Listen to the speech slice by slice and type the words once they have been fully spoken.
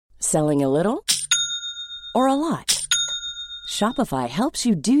Selling a little or a lot? Shopify helps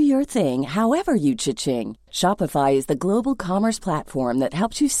you do your thing however you cha-ching. Shopify is the global commerce platform that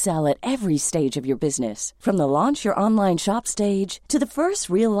helps you sell at every stage of your business. From the launch your online shop stage to the first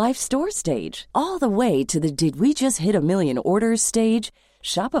real-life store stage, all the way to the did we just hit a million orders stage.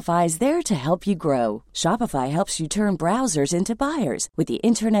 Shopify is there to help you grow. Shopify helps you turn browsers into buyers with the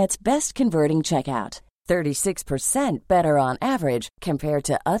internet's best converting checkout. 36% better on average compared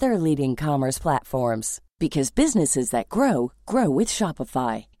to other leading commerce platforms. Because businesses that grow, grow with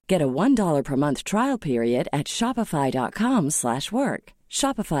Shopify. Get a $1 per month trial period at shopify.com/work.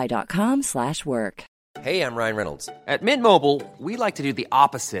 Shopify.com/work. Hey, I'm Ryan Reynolds. At Mint Mobile, we like to do the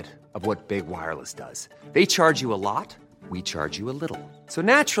opposite of what Big Wireless does. They charge you a lot, we charge you a little. So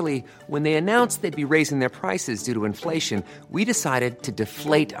naturally, when they announced they'd be raising their prices due to inflation, we decided to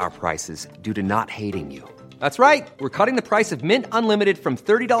deflate our prices due to not hating you. That's right. We're cutting the price of Mint Unlimited from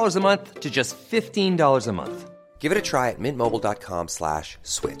 $30 a month to just $15 a month. Give it a try at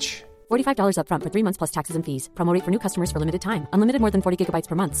mintmobile.com/switch. $45 up front for 3 months plus taxes and fees. Promo rate for new customers for limited time. Unlimited more than 40 gigabytes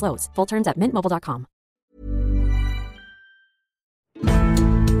per month. Slows full terms at mintmobile.com.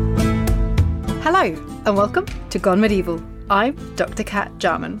 Hello and welcome to Gone Medieval. I'm Dr. Kat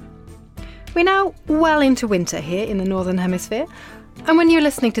Jarman. We're now well into winter here in the Northern Hemisphere. And when you're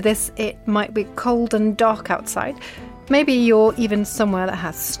listening to this, it might be cold and dark outside. Maybe you're even somewhere that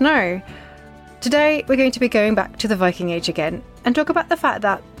has snow. Today, we're going to be going back to the Viking Age again and talk about the fact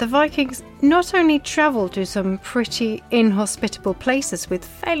that the Vikings not only travelled to some pretty inhospitable places with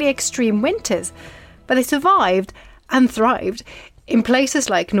fairly extreme winters, but they survived and thrived in places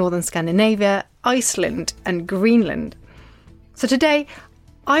like northern Scandinavia, Iceland and Greenland. So today,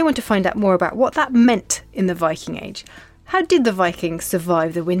 I want to find out more about what that meant in the Viking Age. How did the Vikings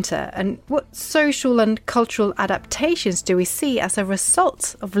survive the winter, and what social and cultural adaptations do we see as a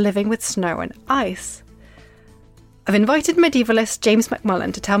result of living with snow and ice? I've invited medievalist James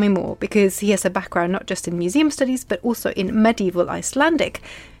McMullen to tell me more because he has a background not just in museum studies but also in medieval Icelandic,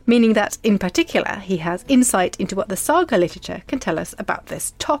 meaning that in particular he has insight into what the saga literature can tell us about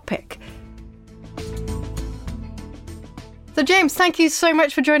this topic. So James, thank you so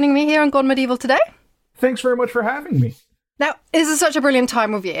much for joining me here on Gone Medieval today. Thanks very much for having me. Now, this is such a brilliant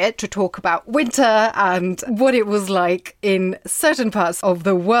time of year to talk about winter and what it was like in certain parts of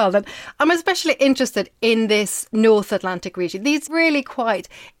the world. And I'm especially interested in this North Atlantic region, these really quite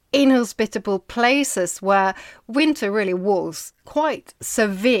inhospitable places where winter really was quite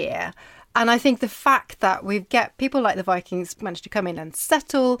severe. And I think the fact that we get people like the Vikings manage to come in and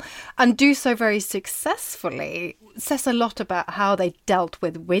settle and do so very successfully says a lot about how they dealt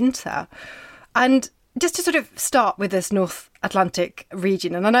with winter. And just to sort of start with this North Atlantic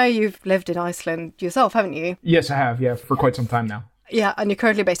region, and I know you've lived in Iceland yourself, haven't you? Yes, I have, yeah, for quite some time now. Yeah, and you're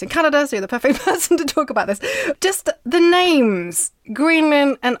currently based in Canada, so you're the perfect person to talk about this. Just the names,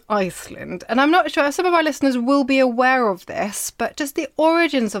 Greenland and Iceland, and I'm not sure, some of our listeners will be aware of this, but just the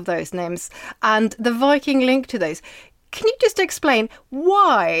origins of those names and the Viking link to those. Can you just explain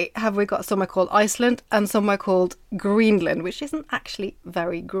why have we got somewhere called Iceland and somewhere called Greenland, which isn't actually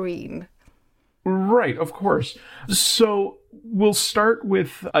very green? Right, of course. So we'll start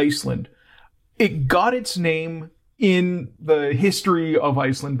with Iceland. It got its name in the history of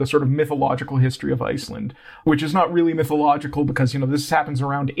Iceland, the sort of mythological history of Iceland, which is not really mythological because, this happens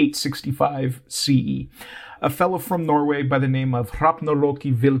around 865 CE. A fellow from Norway by the name of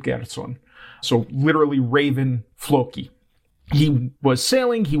Hrafn-Loki Vilgerson, so literally Raven Floki. He was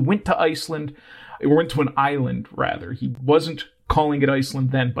sailing, he went to Iceland, or went to an island, rather. He wasn't calling it Iceland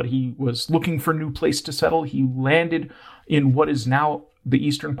then, but he was looking for a new place to settle. He landed in what is now the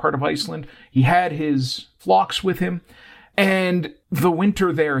eastern part of Iceland. He had his flocks with him, and the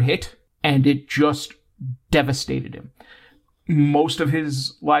winter there hit, and it just devastated him. Most of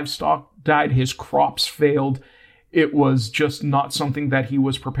his livestock died, his crops failed. It was just not something that he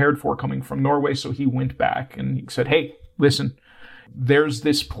was prepared for coming from Norway, so he went back and he said, hey, listen, there's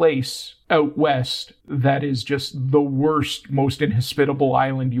this place out west that is just the worst, most inhospitable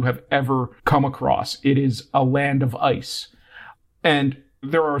island you have ever come across. It is a land of ice. And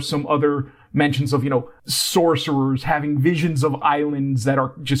there are some other mentions of, sorcerers having visions of islands that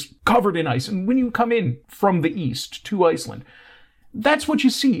are just covered in ice. And when you come in from the east to Iceland, that's what you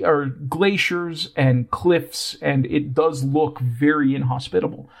see are glaciers and cliffs, and it does look very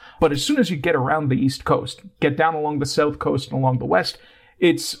inhospitable. But as soon as you get around the east coast, get down along the south coast and along the west,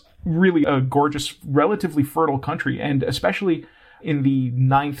 it's really a gorgeous, relatively fertile country. And especially in the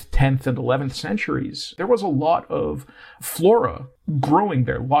 9th, 10th, and 11th centuries, there was a lot of flora growing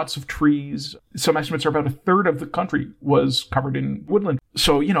there, lots of trees. Some estimates are about a third of the country was covered in woodland.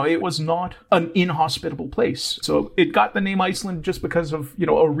 So, it was not an inhospitable place. So it got the name Iceland just because of,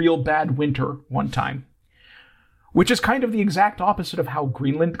 a real bad winter one time, which is kind of the exact opposite of how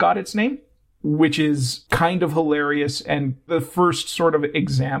Greenland got its name, which is kind of hilarious and the first sort of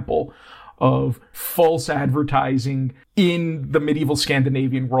example of false advertising in the medieval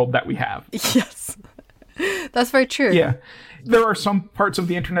Scandinavian world that we have. Yes, that's very true. Yeah. There are some parts of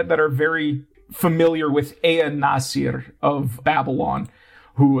the internet that are very familiar with Ea Nasir of Babylon,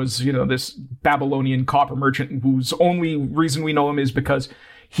 who was, this Babylonian copper merchant whose only reason we know him is because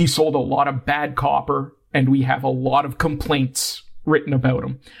he sold a lot of bad copper, and we have a lot of complaints written about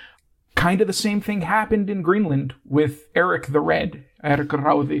him. Kind of the same thing happened in Greenland with Eric the Red, Eric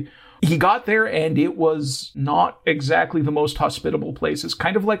Rauði. He got there, and it was not exactly the most hospitable place. It's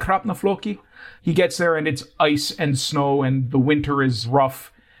kind of like Hrafnafloki. He gets there, and it's ice and snow, and the winter is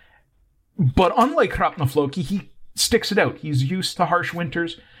rough. But unlike Hrafnafloki, he sticks it out. He's used to harsh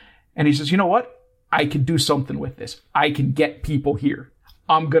winters, and he says, you know what? I can do something with this. I can get people here.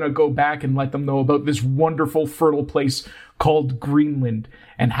 I'm going to go back and let them know about this wonderful, fertile place called Greenland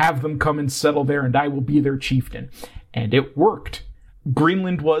and have them come and settle there, and I will be their chieftain. And it worked.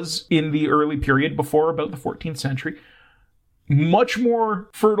 Greenland was, in the early period before about the 14th century, much more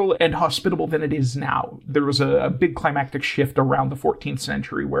fertile and hospitable than it is now. There was a big climactic shift around the 14th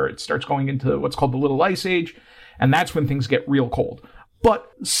century where it starts going into what's called the Little Ice Age, and that's when things get real cold.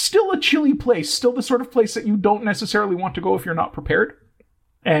 But still a chilly place, still the sort of place that you don't necessarily want to go if you're not prepared.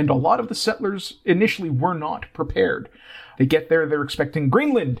 And a lot of the settlers initially were not prepared. They get there, they're expecting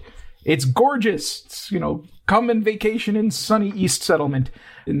Greenland. It's gorgeous. It's, come and vacation in sunny East Settlement.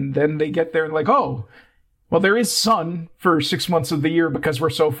 And then they get there and oh, well, there is sun for 6 months of the year because we're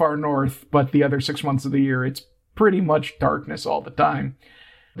so far north, but the other 6 months of the year, it's pretty much darkness all the time.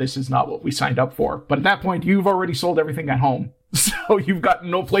 This is not what we signed up for. But at that point, you've already sold everything at home. So you've got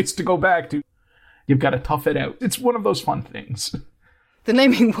no place to go back to. You've got to tough it out. It's one of those fun things. The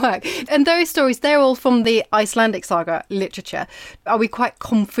naming work. And those stories, they're all from the Icelandic saga literature. Are we quite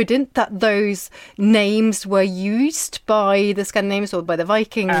confident that those names were used by the Scandinavians or by the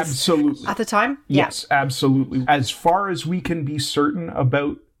Vikings? Absolutely. At the time? Yes, absolutely. As far as we can be certain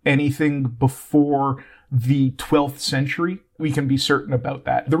about anything before the 12th century, we can be certain about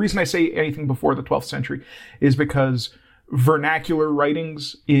that. The reason I say anything before the 12th century is because vernacular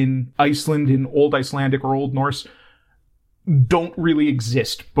writings in Iceland, in Old Icelandic or Old Norse, don't really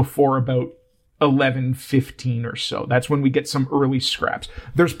exist before about 1115 or so. That's when we get some early scraps.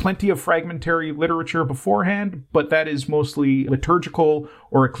 There's plenty of fragmentary literature beforehand, but that is mostly liturgical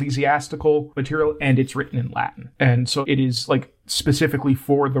or ecclesiastical material, and it's written in Latin. And so it is specifically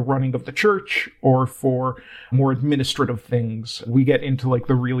for the running of the church or for more administrative things. We get into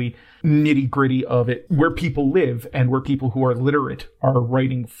the really nitty-gritty of it, where people live and where people who are literate are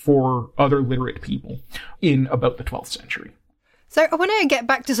writing for other literate people in about the 12th century. So I want to get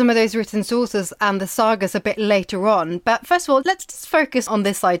back to some of those written sources and the sagas a bit later on. But first of all, let's just focus on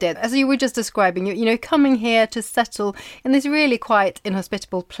this idea. As you were just describing, coming here to settle in these really quite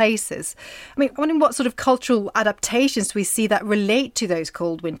inhospitable places. I mean, I wonder what sort of cultural adaptations do we see that relate to those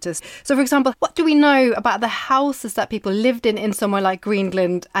cold winters? So, for example, what do we know about the houses that people lived in somewhere like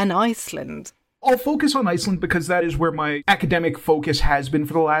Greenland and Iceland? I'll focus on Iceland because that is where my academic focus has been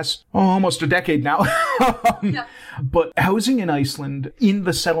for the last almost a decade now. Yeah. But housing in Iceland in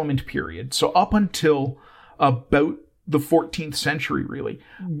the settlement period, so up until about the 14th century, really,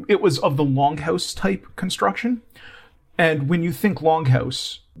 it was of the longhouse type construction. And when you think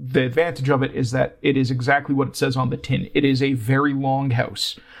longhouse, the advantage of it is that it is exactly what it says on the tin. It is a very long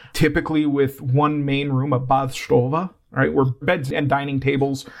house, typically with one main room, a baðstofa, right, where beds and dining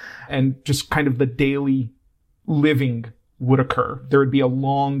tables and just kind of the daily living would occur. There would be a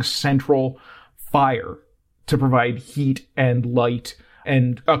long central fire to provide heat and light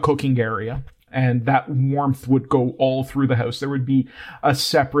and a cooking area. And that warmth would go all through the house. There would be a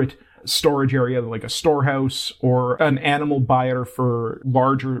separate storage area, like a storehouse or an animal byre for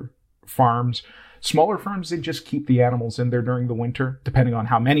larger farms. Smaller farms, they just keep the animals in there during the winter, depending on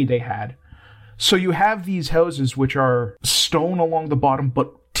how many they had. So you have these houses which are stone along the bottom,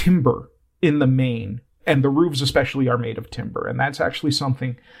 but timber in the main. And the roofs especially are made of timber. And that's actually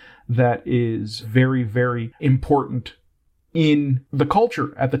something that is very, very important in the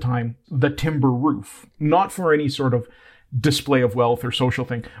culture at the time, the timber roof. Not for any sort of display of wealth or social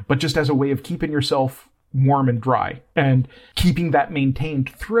thing, but just as a way of keeping yourself warm and dry. And keeping that maintained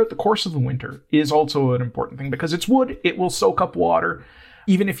throughout the course of the winter is also an important thing, because it's wood, it will soak up water.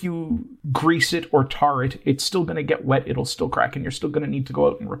 Even if you grease it or tar it, it's still going to get wet, it'll still crack, and you're still going to need to go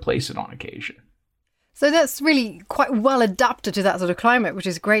out and replace it on occasion. So that's really quite well adapted to that sort of climate, which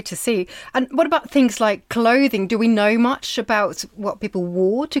is great to see. And what about things like clothing? Do we know much about what people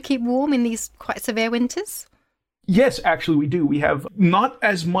wore to keep warm in these quite severe winters? Yes, actually we do. We have not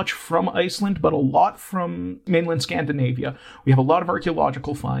as much from Iceland, but a lot from mainland Scandinavia. We have a lot of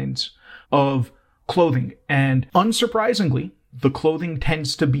archaeological finds of clothing. And unsurprisingly, the clothing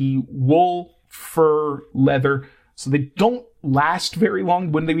tends to be wool, fur, leather. So they don't last very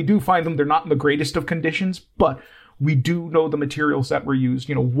long. When we do find them, they're not in the greatest of conditions, but we do know the materials that were used,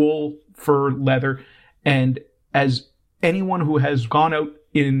 wool, fur, leather. And as anyone who has gone out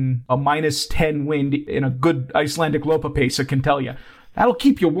in a -10 wind in a good Icelandic lopapeysa can tell you, that'll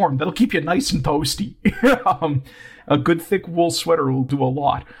keep you warm. That'll keep you nice and toasty. A good thick wool sweater will do a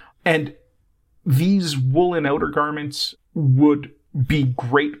lot. And these woolen outer garments would be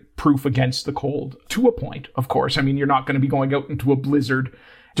great proof against the cold, to a point, of course. I mean, you're not going to be going out into a blizzard,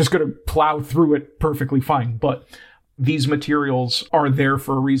 just going to plow through it perfectly fine. But these materials are there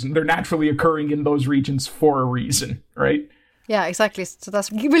for a reason. They're naturally occurring in those regions for a reason, right? Yeah, exactly. So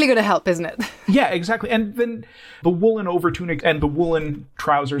that's really going to help, isn't it? Yeah, exactly. And then the woolen overtunic and the woolen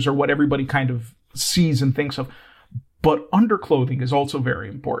trousers are what everybody kind of sees and thinks of. But underclothing is also very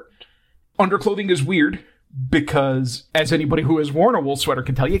important. Underclothing is weird because, as anybody who has worn a wool sweater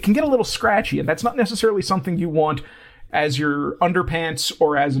can tell you, it can get a little scratchy, and that's not necessarily something you want as your underpants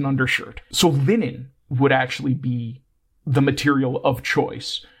or as an undershirt. So linen would actually be the material of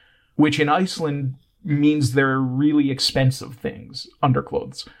choice, which in Iceland means they're really expensive things,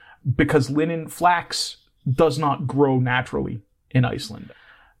 underclothes, because linen, flax, does not grow naturally in Iceland.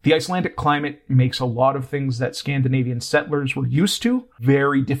 The Icelandic climate makes a lot of things that Scandinavian settlers were used to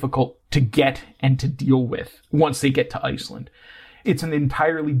very difficult to get and to deal with once they get to Iceland. It's an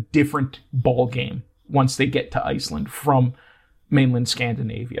entirely different ball game once they get to Iceland from mainland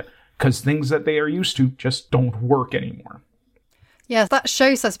Scandinavia, because things that they are used to just don't work anymore. Yeah, that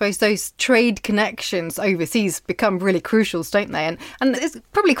shows, I suppose, those trade connections overseas become really crucial, don't they? And it's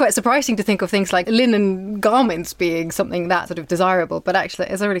probably quite surprising to think of things like linen garments being something that sort of desirable, but actually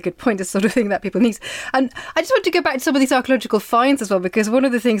it's a really good point, it's the sort of thing that people need. And I just want to go back to some of these archaeological finds as well, because one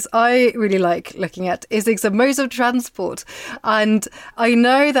of the things I really like looking at is things of modes of transport. And I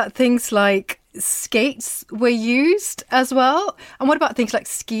know that things like skates were used as well. And what about things like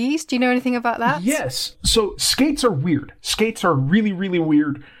skis? Do you know anything about that? Yes. So skates are weird. Skates are really, really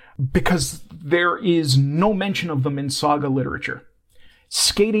weird because there is no mention of them in saga literature.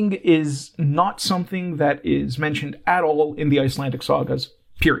 Skating is not something that is mentioned at all in the Icelandic sagas,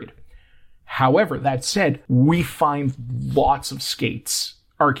 period. However, that said, we find lots of skates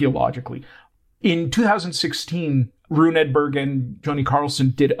archaeologically. In 2016, Rune Edberg and Joni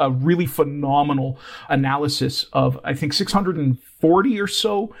Carlson did a really phenomenal analysis of, I think, 640 or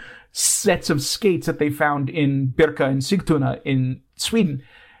so sets of skates that they found in Birka and Sigtuna in Sweden.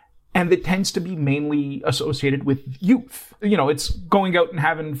 And it tends to be mainly associated with youth. It's going out and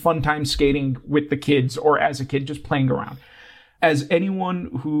having fun time skating with the kids, or as a kid, just playing around. As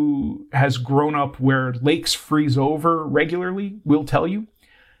anyone who has grown up where lakes freeze over regularly will tell you,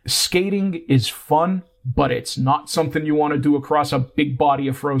 skating is fun, but it's not something you want to do across a big body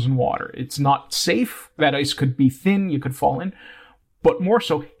of frozen water. It's not safe. That ice could be thin. You could fall in. But more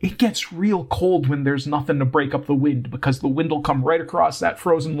so, it gets real cold when there's nothing to break up the wind, because the wind will come right across that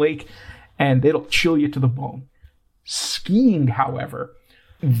frozen lake and it'll chill you to the bone. Skiing, however,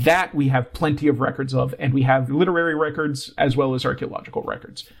 that we have plenty of records of, and we have literary records as well as archaeological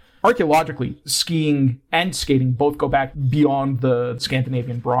records. Archaeologically, skiing and skating both go back beyond the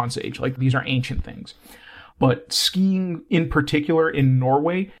Scandinavian Bronze Age. Like, these are ancient things. But skiing in particular in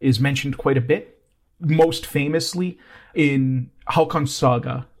Norway is mentioned quite a bit. Most famously in Haakon's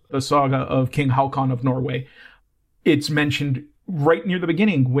saga, the saga of King Haakon of Norway. It's mentioned right near the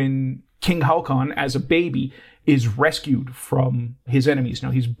beginning when King Haakon, as a baby, is rescued from his enemies. Now,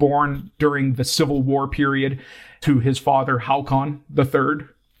 he's born during the Civil War period to his father, Haakon III,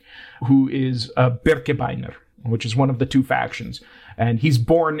 who is a Birkebeiner, which is one of the two factions. And he's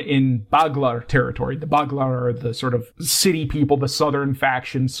born in Baglar territory. The Baglar are the sort of city people, the southern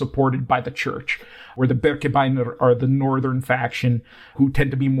faction supported by the church, where the Birkebeiner are the northern faction who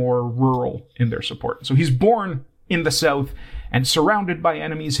tend to be more rural in their support. So he's born in the south and surrounded by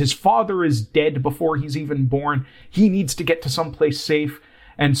enemies. His father is dead before he's even born. He needs to get to someplace safe.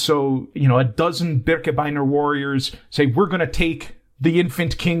 And so, a dozen Birkebeiner warriors say, we're going to take the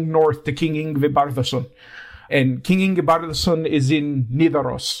infant king north to King Yngve Bardason. And King Yngve Bardason is in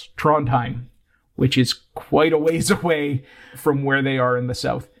Nidaros, Trondheim, which is quite a ways away from where they are in the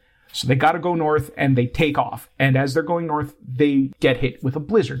south. So they got to go north, and they take off. And as they're going north, they get hit with a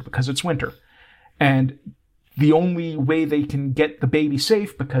blizzard because it's winter. And the only way they can get the baby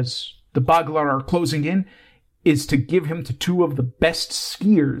safe, because the Baglar are closing in, is to give him to two of the best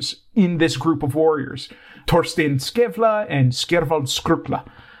skiers in this group of warriors, Torstein Skevla and Skervald Skrukla.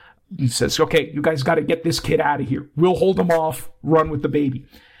 He says, okay, you guys got to get this kid out of here. We'll hold him off, run with the baby.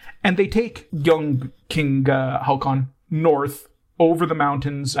 And they take young King Haakon north over the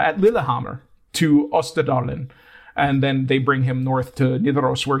mountains at Lillehammer to Osterdalen. And then they bring him north to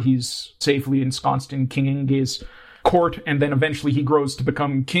Nidaros, where he's safely ensconced in King Inge's court. And then eventually he grows to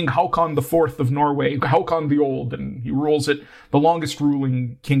become King Haakon IV of Norway, Haakon the Old. And he rules it, the longest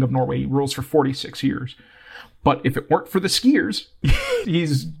ruling king of Norway. He rules for 46 years. But if it weren't for the skiers, he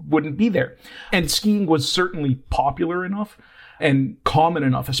wouldn't be there. And skiing was certainly popular enough and common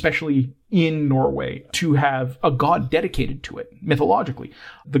enough, especially in Norway, to have a god dedicated to it, mythologically.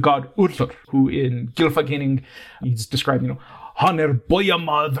 The god Urthur, who in Gylfaginning, he's described, Han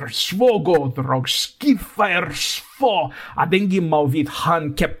bojamaður svogoður og skifær svo adengi mavit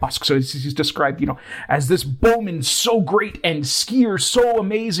han keppask. So he's described, as this bowman so great and skier so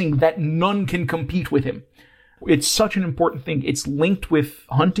amazing that none can compete with him. It's such an important thing. It's linked with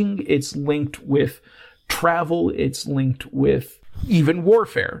hunting. It's linked with travel. It's linked with even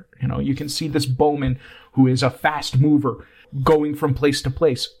warfare. You can see this bowman who is a fast mover going from place to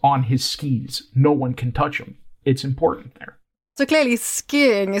place on his skis. No one can touch him. It's important there. So clearly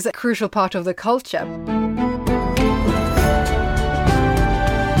skiing is a crucial part of the culture.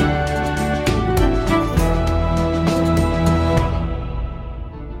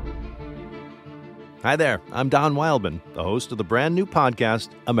 Hi there, I'm Don Wildman, the host of the brand new podcast,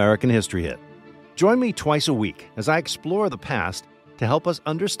 American History Hit. Join me twice a week as I explore the past to help us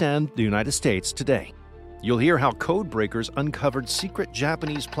understand the United States today. You'll hear how code breakers uncovered secret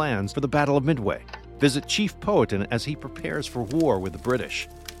Japanese plans for the Battle of Midway, visit Chief Powhatan as he prepares for war with the British,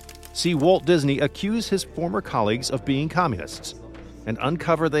 see Walt Disney accuse his former colleagues of being communists, and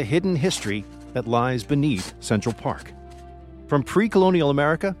uncover the hidden history that lies beneath Central Park. From pre-colonial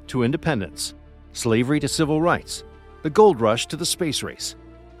America to independence, slavery to civil rights, the gold rush to the space race,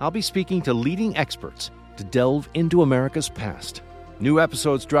 I'll be speaking to leading experts to delve into America's past. New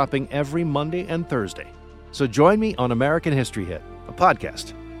episodes dropping every Monday and Thursday. So join me on American History Hit, a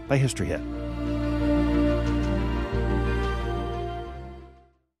podcast by History Hit.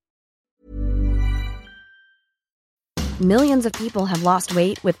 Millions of people have lost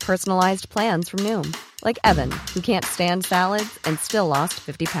weight with personalized plans from Noom. Like Evan, who can't stand salads and still lost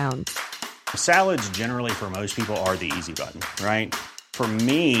 50 pounds. Salads generally for most people are the easy button, right? For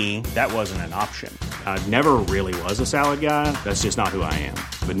me, that wasn't an option. I never really was a salad guy. That's just not who I am.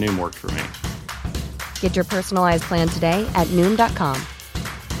 But Noom worked for me. Get your personalized plan today at Noom.com.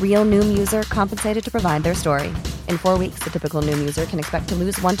 Real Noom user compensated to provide their story. In 4 weeks, the typical Noom user can expect to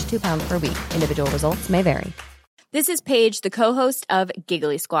lose 1 to 2 pounds per week. Individual results may vary. This is Paige, the co-host of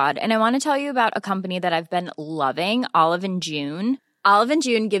Giggly Squad, and I want to tell you about a company that I've been loving, Olive & June. Olive &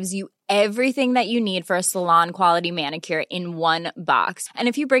 June gives you everything that you need for a salon-quality manicure in one box. And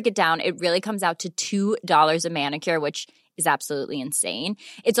if you break it down, it really comes out to $2 a manicure, which is absolutely insane.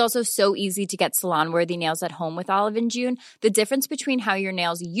 It's also so easy to get salon-worthy nails at home with Olive & June. The difference between how your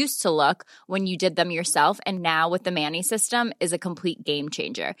nails used to look when you did them yourself and now with the Mani system is a complete game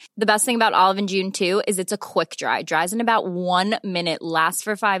changer. The best thing about Olive & June, too, is it's a quick dry. Dries in about 1 minute, lasts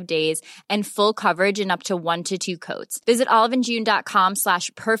for 5 days, and full coverage in up to 1 to 2 coats. Visit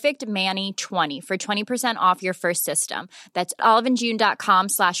oliveandjune.com/perfectmani20 for 20% off your first system. That's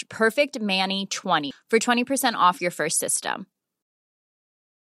oliveandjune.com/perfectmani20 for 20% off your first system.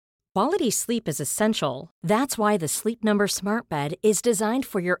 Quality sleep is essential. That's why the Sleep Number Smart Bed is designed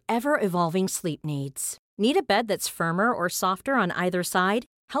for your ever-evolving sleep needs. Need a bed that's firmer or softer on either side?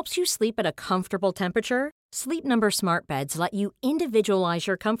 Helps you sleep at a comfortable temperature? Sleep Number Smart Beds let you individualize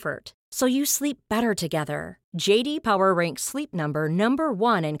your comfort, so you sleep better together. J.D. Power ranks Sleep Number number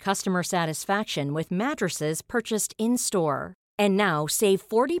 1 in customer satisfaction with mattresses purchased in-store. And now, save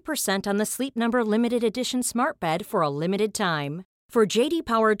 40% on the Sleep Number Limited Edition Smart Bed for a limited time. For J.D.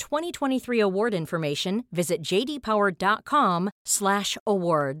 Power 2023 award information, visit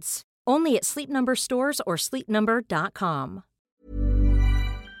jdpower.com/awards. Only at Sleep Number stores or sleepnumber.com.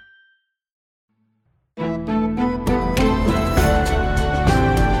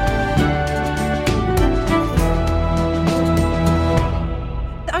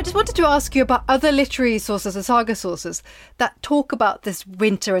 I just wanted to ask you about other literary sources and saga sources that talk about this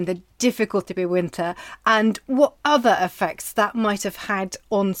winter and the difficulty of winter and what other effects that might have had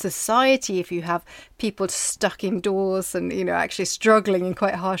on society if you have people stuck indoors and, actually struggling in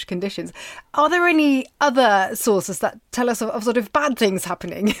quite harsh conditions. Are there any other sources that tell us of sort of bad things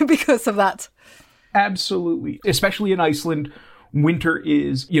happening because of that? Absolutely. Especially in Iceland, winter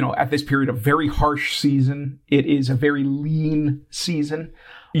is, at this period, a very harsh season. It is a very lean season.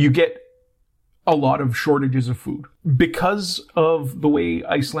 You get a lot of shortages of food. Because of the way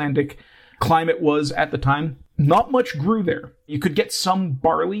Icelandic climate was at the time, not much grew there. You could get some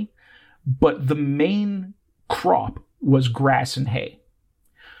barley, but the main crop was grass and hay.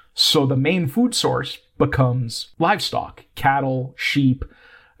 So the main food source becomes livestock, cattle, sheep,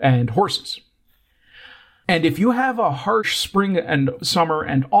 and horses. And if you have a harsh spring and summer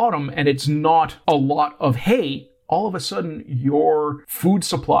and autumn and it's not a lot of hay, all of a sudden your food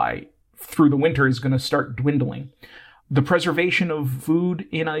supply through the winter is going to start dwindling. The preservation of food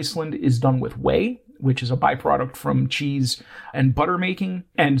in Iceland is done with whey, which is a byproduct from cheese and butter making.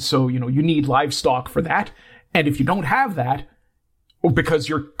 And so, you need livestock for that. And if you don't have that, because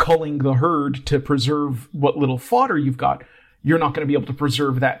you're culling the herd to preserve what little fodder you've got, you're not going to be able to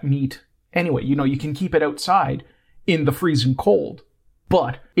preserve that meat anyway. You can keep it outside in the freezing cold.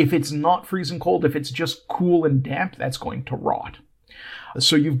 But if it's not freezing cold, if it's just cool and damp, that's going to rot.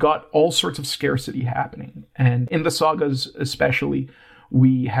 So you've got all sorts of scarcity happening. And in the sagas especially,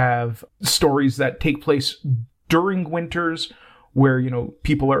 we have stories that take place during winters where,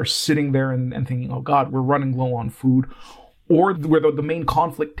 people are sitting there and thinking, oh God, we're running low on food. Or where the main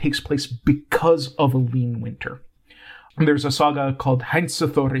conflict takes place because of a lean winter. There's a saga called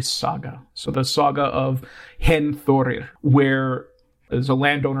Heinsathori's saga. So the saga of Hen Thorir, where there's a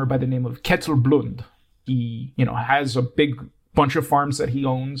landowner by the name of Ketilblund. He, has a big bunch of farms that he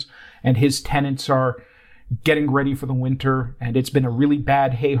owns, and his tenants are getting ready for the winter, and it's been a really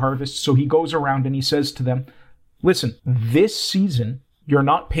bad hay harvest. So he goes around and he says to them, listen, this season, you're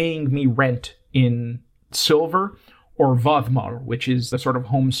not paying me rent in silver or vadmar, which is the sort of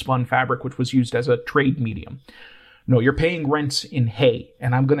homespun fabric which was used as a trade medium. No, you're paying rents in hay,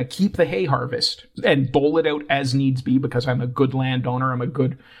 and I'm going to keep the hay harvest and dole it out as needs be because I'm a good landowner, I'm a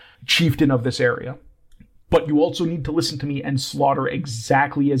good chieftain of this area. But you also need to listen to me and slaughter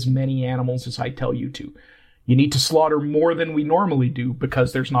exactly as many animals as I tell you to. You need to slaughter more than we normally do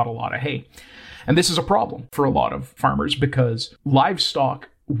because there's not a lot of hay. And this is a problem for a lot of farmers because livestock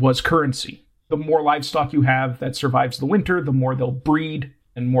was currency. The more livestock you have that survives the winter, the more they'll breed.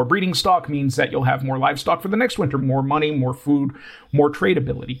 And more breeding stock means that you'll have more livestock for the next winter, more money, more food, more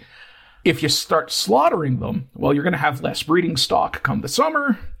tradability. If you start slaughtering them, well, you're going to have less breeding stock come the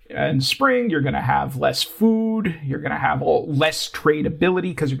summer and spring. You're going to have less food. You're going to have less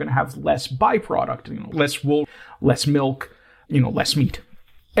tradability because you're going to have less byproduct, less wool, less milk, less meat.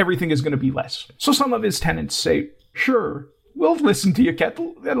 Everything is going to be less. So some of his tenants say, sure, we'll listen to you,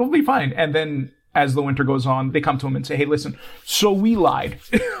 Kettle. It'll be fine. And then as the winter goes on, they come to him and say, hey, listen, so we lied.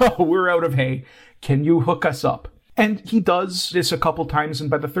 We're out of hay. Can you hook us up? And he does this a couple times, and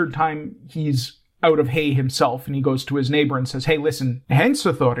by the third time, he's out of hay himself, and he goes to his neighbor and says, hey, listen,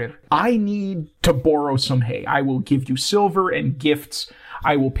 Hensathorir, I need to borrow some hay. I will give you silver and gifts.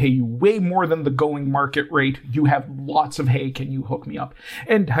 I will pay you way more than the going market rate. You have lots of hay. Can you hook me up?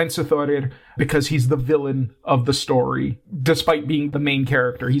 And Hensathorir, because he's the villain of the story, despite being the main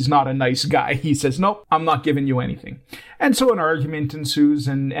character, he's not a nice guy. He says, nope, I'm not giving you anything. And so an argument ensues,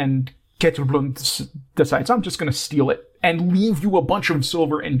 and Ketilblund decides, I'm just going to steal it and leave you a bunch of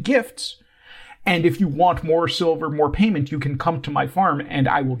silver and gifts. And if you want more silver, more payment, you can come to my farm and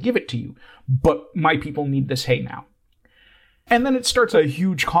I will give it to you. But my people need this hay now. And then it starts a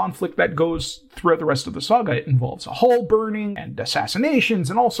huge conflict that goes throughout the rest of the saga. It involves a hall burning and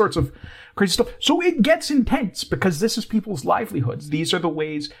assassinations and all sorts of crazy stuff. So it gets intense because this is people's livelihoods. These are the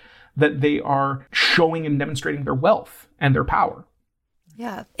ways that they are showing and demonstrating their wealth and their power.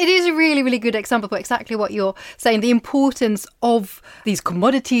 Yeah, it is a really, really good example of exactly what you're saying, the importance of these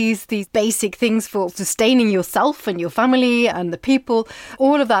commodities, these basic things for sustaining yourself and your family and the people,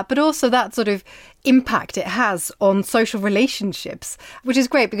 all of that, but also that sort of impact it has on social relationships, which is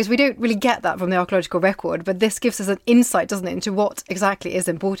great because we don't really get that from the archaeological record, but this gives us an insight, doesn't it, into what exactly is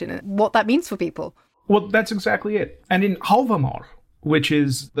important and what that means for people. Well, that's exactly it. And in Hávamál, which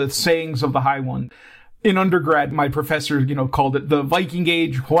is the sayings of the High One, in undergrad, my professor, called it the Viking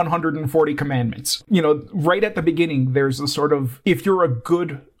Age 140 Commandments. Right at the beginning, there's a sort of, if you're a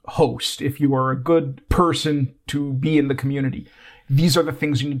good host, if you are a good person to be in the community, these are the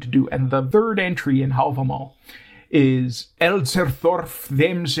things you need to do. And the third entry in Hávamál is Elzerthorf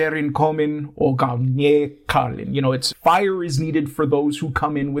them serin kommen og gavne kalin. It's fire is needed for those who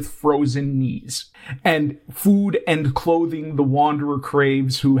come in with frozen knees. And food and clothing the wanderer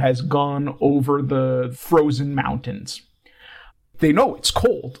craves who has gone over the frozen mountains. They know it's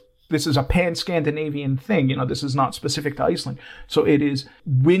cold. This is a pan-Scandinavian thing. This is not specific to Iceland. So it is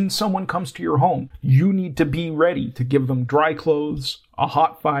when someone comes to your home, you need to be ready to give them dry clothes, a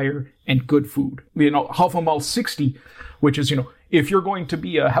hot fire, and good food. Havamal 60, which is, if you're going to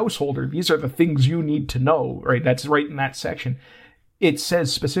be a householder, these are the things you need to know, right? That's right in that section. It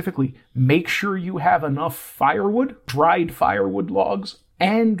says specifically, make sure you have enough firewood, dried firewood logs,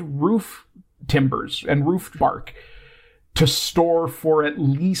 and roof timbers and roof bark to store for at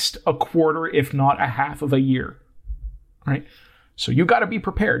least a quarter, if not a half of a year, right? So you got to be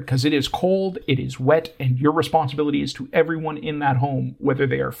prepared because it is cold, it is wet, and your responsibility is to everyone in that home, whether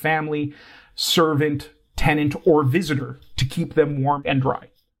they are family, servant, tenant, or visitor, to keep them warm and dry.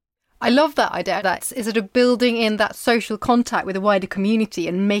 I love that idea. That is sort of building in that social contact with the wider community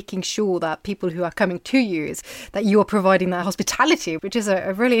and making sure that people who are coming to you is that you are providing that hospitality, which is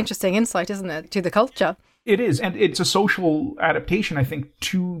a really interesting insight, isn't it, to the culture? It is, and it's a social adaptation, I think,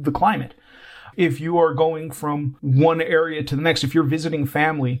 to the climate. If you are going from one area to the next, if you're visiting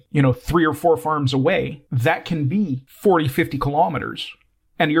family, 3 or 4 farms away, that can be 40, 50 kilometers,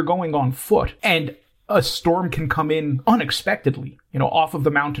 and you're going on foot. And a storm can come in unexpectedly, off of the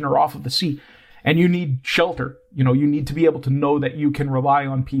mountain or off of the sea, and you need shelter. You need to be able to know that you can rely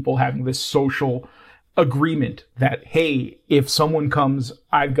on people having this social agreement that, hey, if someone comes,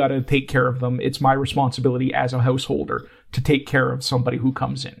 I've got to take care of them. It's my responsibility as a householder to take care of somebody who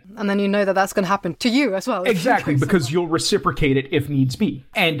comes in. And then you know that that's going to happen to you as well. Exactly, because you'll reciprocate it if needs be.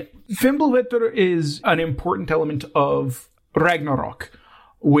 And Fimbulvettur is an important element of Ragnarok,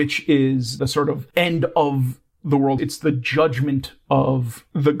 which is the sort of end of the world. It's the judgment of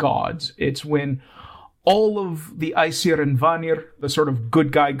the gods. It's when all of the Aesir and Vanir, the sort of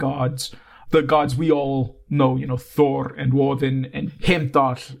good guy gods, the gods we all know, Thor and Woden and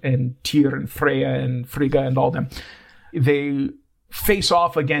Heimdall and Tyr and Freya and Frigga and all them, they face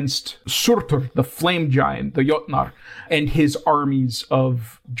off against Surtur, the flame giant, the Jotnar, and his armies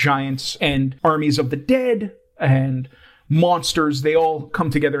of giants and armies of the dead and monsters. They all come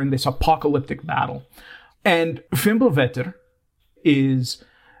together in this apocalyptic battle. And Fimbulvettur is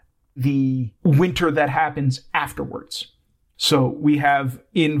the winter that happens afterwards. So we have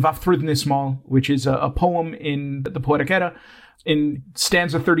in Vafthrudnismal, which is a poem in the Poetic Edda, in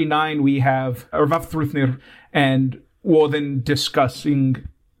stanza 39, we have Vafthrudnir and Woden discussing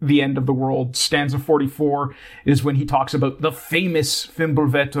the end of the world. Stanza 44 is when he talks about the famous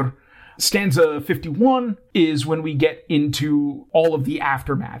Fimbulvettur. Stanza 51 is when we get into all of the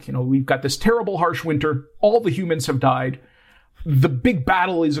aftermath. We've got this terrible, harsh winter. All the humans have died. The big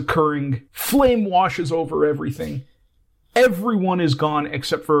battle is occurring. Flame washes over everything. Everyone is gone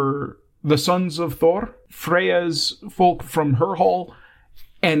except for the sons of Thor, Freya's folk from her hall,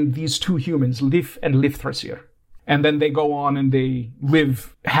 and these 2 humans, Lif and Lifthrasir. And then they go on and they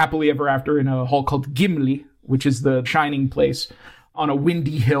live happily ever after in a hall called Gimli, which is the shining place, on a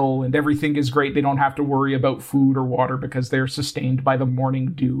windy hill, and everything is great. They don't have to worry about food or water because they're sustained by the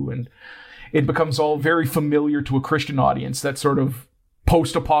morning dew. And it becomes all very familiar to a Christian audience, that sort of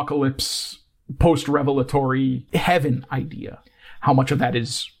post-apocalypse, post-revelatory heaven idea. How much of that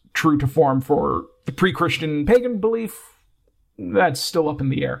is true to form for the pre-Christian pagan belief, that's still up in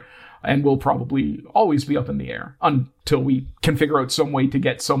the air, and will probably always be up in the air until we can figure out some way to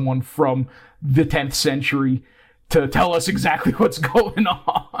get someone from the 10th century to tell us exactly what's going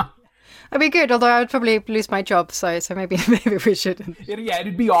on. That'd be good, although I would probably lose my job, so maybe we shouldn't.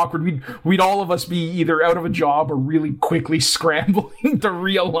 It'd be awkward. We'd all of us be either out of a job or really quickly scrambling to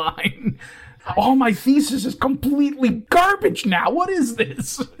realign. Oh, my thesis is completely garbage now. What is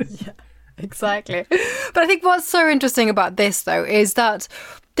this? Yeah, exactly. But I think what's so interesting about this, though, is that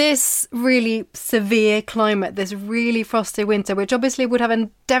this really severe climate, this really frosty winter, which obviously would have a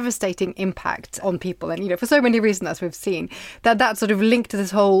devastating impact on people. And, for so many reasons, as we've seen, that sort of linked to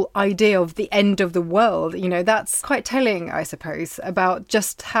this whole idea of the end of the world, that's quite telling, I suppose, about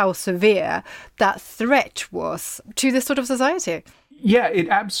just how severe that threat was to this sort of society. Yeah, it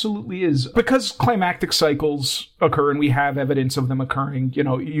absolutely is. Because climactic cycles occur and we have evidence of them occurring,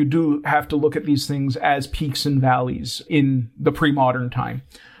 you do have to look at these things as peaks and valleys in the pre-modern time.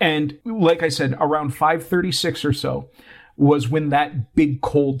 And like I said, around 536 or so was when that big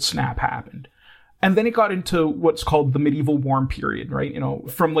cold snap happened. And then it got into what's called the medieval warm period, right?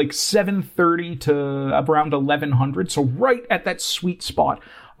 From like 730 to around 1100. So right at that sweet spot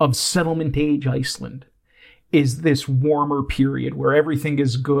of settlement age Iceland. is this warmer period where everything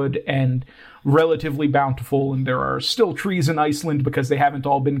is good and relatively bountiful, and there are still trees in Iceland because they haven't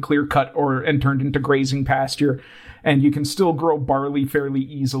all been clear-cut and turned into grazing pasture, and you can still grow barley fairly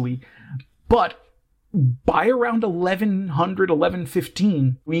easily. But by around 1100,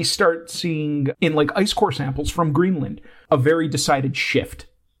 1115, we start seeing, in like ice core samples from Greenland, a very decided shift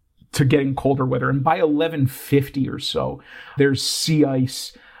to getting colder weather. And by 1150 or so, there's sea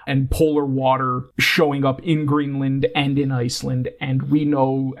ice and polar water showing up in Greenland and in Iceland. And we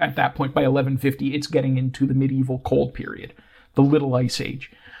know at that point, by 1150, it's getting into the medieval cold period, the Little Ice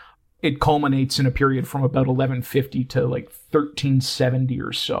Age. It culminates in a period from about 1150 to like 1370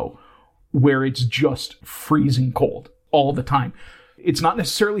 or so, where it's just freezing cold all the time. It's not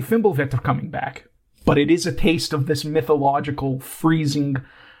necessarily Fimbulvetr coming back, but it is a taste of this mythological freezing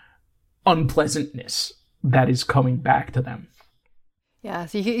unpleasantness that is coming back to them. Yeah,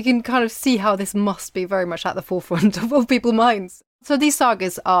 so you can kind of see how this must be very much at the forefront of people's minds. So these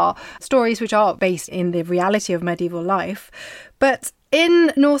sagas are stories which are based in the reality of medieval life. But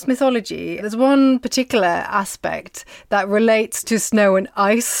in Norse mythology, there's one particular aspect that relates to snow and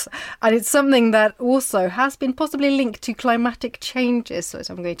ice, and it's something that also has been possibly linked to climatic changes, which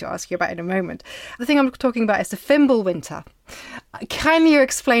I'm going to ask you about in a moment. The thing I'm talking about is the Fimbulwinter. Can you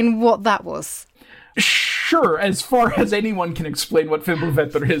explain what that was? Sure, as far as anyone can explain what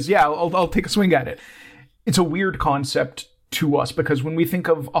Fimbulvetr is, yeah, I'll take a swing at it. It's a weird concept to us, because when we think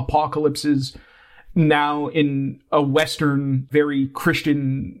of apocalypses now in a Western, very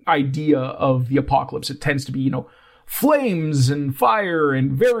Christian idea of the apocalypse, it tends to be, flames and fire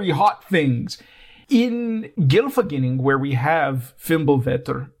and very hot things. In Gylfaginning, where we have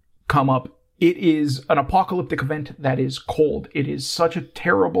Fimbulvetr come up, it is an apocalyptic event that is cold. It is such a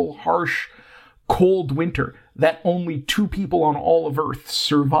terrible, harsh, cold winter that only 2 people on all of Earth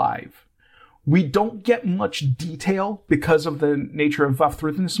survive. We don't get much detail because of the nature of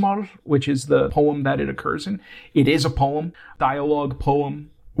Vafthrudnismál, which is the poem that it occurs in. It is a poem, dialogue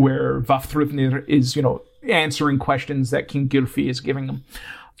poem, where Vafthrudnir is, answering questions that King Gylfi is giving him.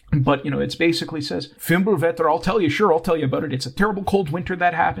 But, it basically says, Fimbulvetr, I'll tell you about it. It's a terrible cold winter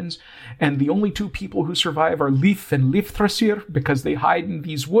that happens, and the only 2 people who survive are Lif and Lifthrasir, because they hide in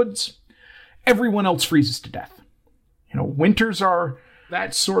these woods. Everyone else freezes to death. Winters are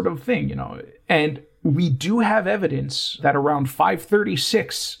that sort of thing, And we do have evidence that around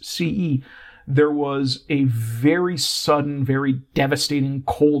 536 CE, there was a very sudden, very devastating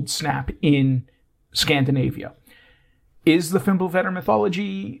cold snap in Scandinavia. Is the Fimbulvetr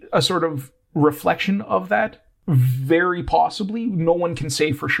mythology a sort of reflection of that? Very possibly. No one can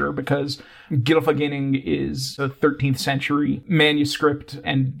say for sure, because Gylfaginning is a 13th century manuscript,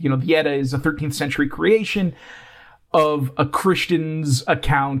 and, the Edda is a 13th century creation of a Christian's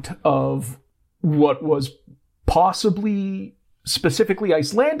account of what was possibly specifically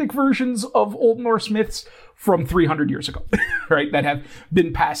Icelandic versions of Old Norse myths from 300 years ago, right? That have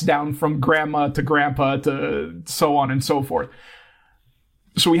been passed down from grandma to grandpa to so on and so forth.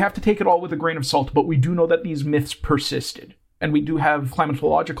 So we have to take it all with a grain of salt, but we do know that these myths persisted. And we do have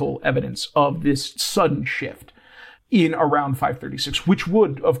climatological evidence of this sudden shift in around 536, which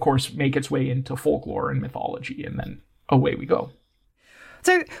would, of course, make its way into folklore and mythology, and then away we go.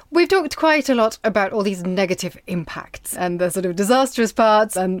 So we've talked quite a lot about all these negative impacts and the sort of disastrous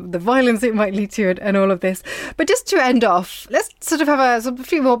parts and the violence it might lead to and all of this. But just to end off, let's sort of have a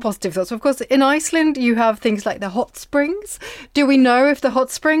few more positive thoughts. Of course, in Iceland, you have things like the hot springs. Do we know if the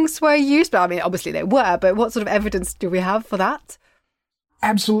hot springs were used? I mean, obviously they were, but what sort of evidence do we have for that?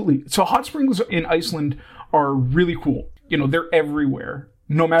 Absolutely. So hot springs in Iceland are really cool. They're everywhere.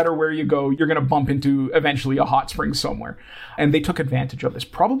 No matter where you go, you're going to bump into eventually a hot spring somewhere. And they took advantage of this.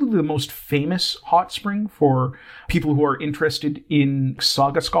 Probably the most famous hot spring for people who are interested in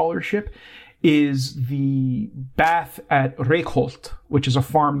saga scholarship is the bath at Reykholt, which is a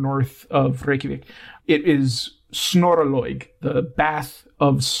farm north of Reykjavik. It is Snorralaug, the bath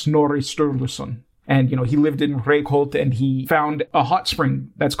of Snorri Sturluson. And, he lived in Reykholt, and he found a hot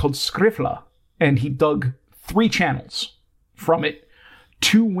spring that's called Skrifla. And he dug 3 channels from it.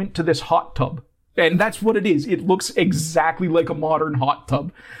 2 went to this hot tub. And that's what it is. It looks exactly like a modern hot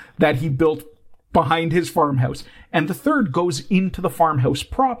tub that he built behind his farmhouse. And the 3rd goes into the farmhouse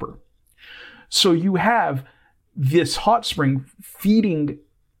proper. So you have this hot spring feeding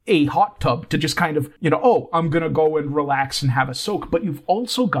a hot tub to just kind of, I'm going to go and relax and have a soak. But you've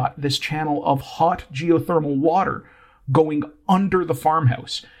also got this channel of hot geothermal water going under the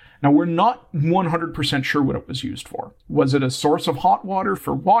farmhouse. Now, we're not 100% sure what it was used for. Was it a source of hot water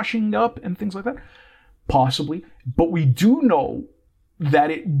for washing up and things like that? Possibly. But we do know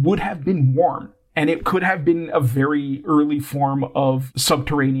that it would have been warm And it could have been a very early form of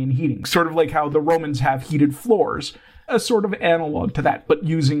subterranean heating, sort of like how the Romans have heated floors, a sort of analog to that, but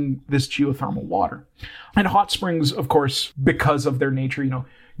using this geothermal water. And hot springs, of course, because of their nature,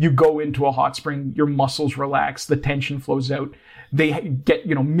 you go into a hot spring, your muscles relax, the tension flows out. They get,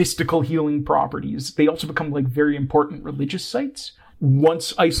 mystical healing properties. They also become like very important religious sites.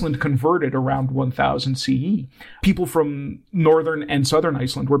 Once Iceland converted around 1000 CE, people from northern and southern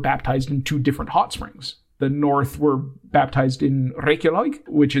Iceland were baptized in two different hot springs. The north were baptized in Reykjavik,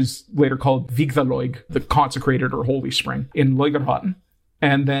 which is later called Vigðalaug, the consecrated or holy spring, in Laugarvatn.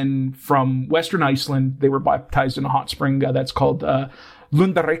 And then from western Iceland, they were baptized in a hot spring that's called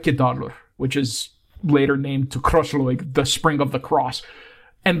Lundareykjadalur, which is later named to Krosslaug, the spring of the cross.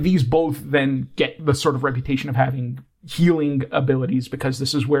 And these both then get the sort of reputation of having healing abilities, because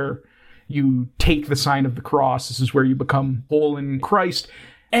this is where you take the sign of the cross. This is where you become whole in Christ.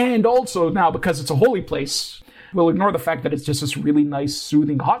 And also now, because it's a holy place, we'll ignore the fact that it's just this really nice,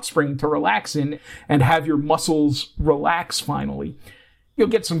 soothing hot spring to relax in and have your muscles relax finally. You'll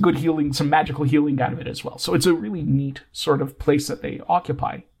get some good healing, some magical healing out of it as well. So it's a really neat sort of place that they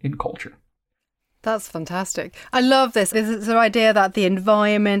occupy in culture. That's fantastic. I love this. This idea that the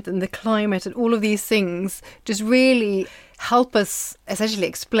environment and the climate and all of these things just really help us essentially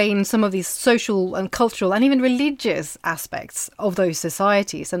explain some of these social and cultural and even religious aspects of those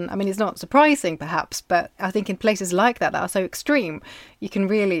societies. And I mean, it's not surprising perhaps, but I think in places like that are so extreme, you can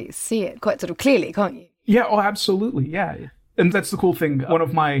really see it quite sort of clearly, can't you? Yeah, oh, absolutely. Yeah. And that's the cool thing. One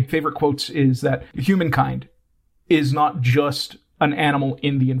of my favorite quotes is that humankind is not just an animal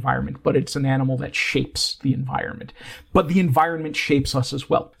in the environment, but it's an animal that shapes the environment. But the environment shapes us as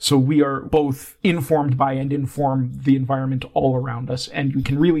well. So we are both informed by and inform the environment all around us. And you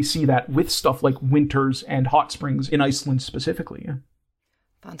can really see that with stuff like winters and hot springs in Iceland specifically. Yeah.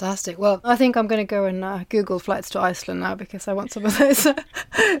 Fantastic. Well, I think I'm going to go and Google flights to Iceland now, because I want some of those.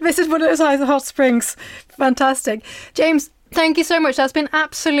 Visit one of those hot springs. Fantastic. James, thank you so much. That's been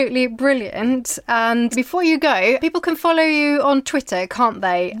absolutely brilliant. And before you go, people can follow you on Twitter, can't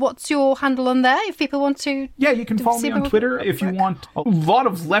they? What's your handle on there if people want to? Yeah, you can follow me on Twitter if you want a lot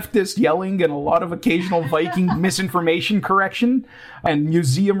of leftist yelling and a lot of occasional Viking misinformation correction and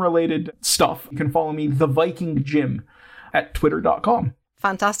museum-related stuff. You can follow me, The Viking Jim, at twitter.com.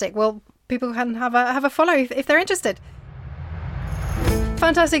 Fantastic. Well, people can have a follow if they're interested.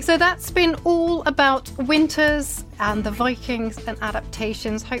 Fantastic. So that's been all about winters and the Vikings and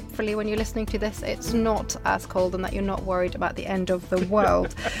adaptations. Hopefully when you're listening to this, it's not as cold and that you're not worried about the end of the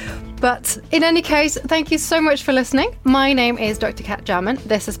world. But in any case, thank you so much for listening. My name is Dr. Kat Jarman.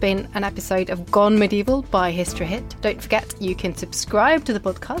 This has been an episode of Gone Medieval by History Hit. Don't forget, you can subscribe to the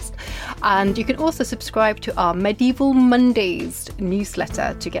podcast, and you can also subscribe to our Medieval Mondays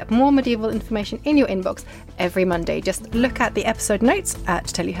newsletter to get more medieval information in your inbox every Monday. Just look at the episode notes to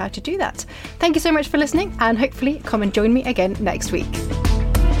tell you how to do that. Thank you so much for listening, and hopefully come and join me again next week.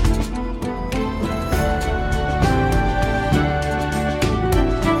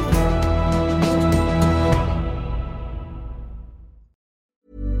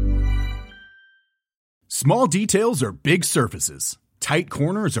 Small details are big surfaces. Tight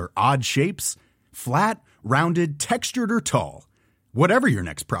corners are odd shapes. Flat, rounded, textured, or tall. Whatever your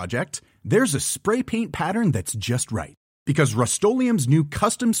next project, there's a spray paint pattern that's just right. Because Rust-Oleum's new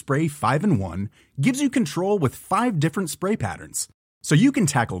Custom Spray 5-in-1 gives you control with 5 different spray patterns. So you can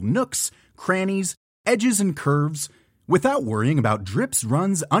tackle nooks, crannies, edges, and curves without worrying about drips,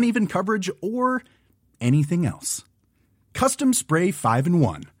 runs, uneven coverage, or anything else. Custom Spray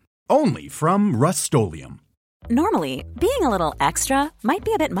 5-in-1. Only from Rust-Oleum. Normally, being a little extra might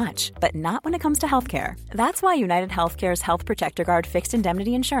be a bit much, but not when it comes to healthcare. That's why United Healthcare's Health Protector Guard fixed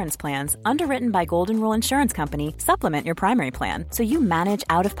indemnity insurance plans, underwritten by Golden Rule Insurance Company, supplement your primary plan so you manage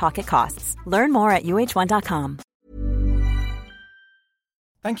out-of-pocket costs. Learn more at uh1.com.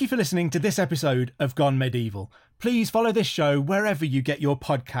 Thank you for listening to this episode of Gone Medieval. Please follow this show wherever you get your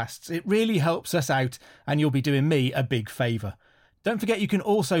podcasts. It really helps us out, and you'll be doing me a big favour. Don't forget you can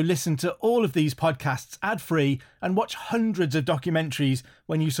also listen to all of these podcasts ad-free and watch hundreds of documentaries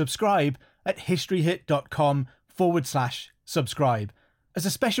when you subscribe at historyhit.com/subscribe. As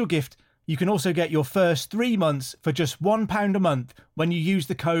a special gift, you can also get your first 3 months for just £1 a month when you use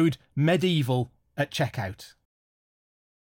the code MEDIEVAL at checkout.